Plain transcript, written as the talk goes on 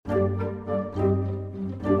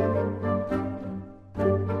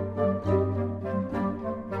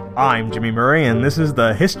I'm Jimmy Murray, and this is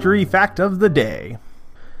the History Fact of the Day.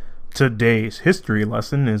 Today's history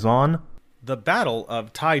lesson is on the Battle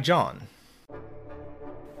of Taejon.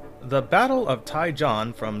 The Battle of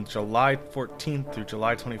Taejon from July 14th through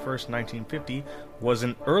July 21st, 1950 was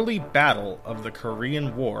an early battle of the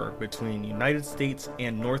Korean War between United States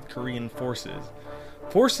and North Korean forces.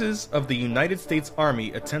 Forces of the United States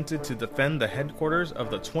Army attempted to defend the headquarters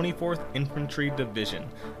of the 24th Infantry Division.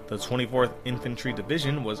 The 24th Infantry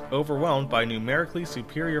Division was overwhelmed by numerically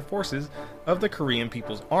superior forces of the Korean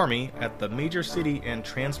People's Army at the major city and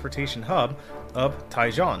transportation hub of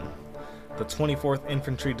Taejon. The 24th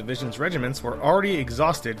Infantry Division's regiments were already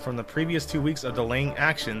exhausted from the previous 2 weeks of delaying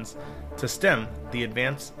actions to stem the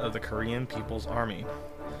advance of the Korean People's Army.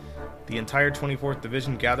 The entire 24th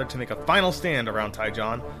Division gathered to make a final stand around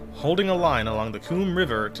Taejon, holding a line along the Coom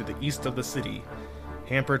River to the east of the city.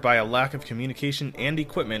 Hampered by a lack of communication and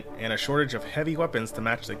equipment and a shortage of heavy weapons to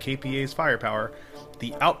match the KPA's firepower,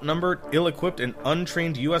 the outnumbered, ill-equipped, and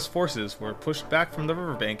untrained U.S. forces were pushed back from the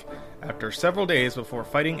riverbank after several days before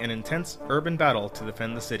fighting an intense urban battle to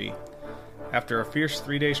defend the city. After a fierce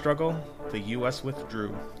 3-day struggle, the U.S.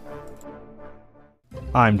 withdrew.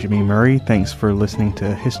 I'm Jimmy Murray. Thanks for listening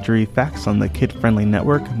to History Facts on the Kid Friendly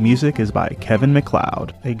Network. Music is by Kevin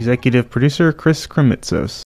MacLeod. Executive producer Chris Kremitzos.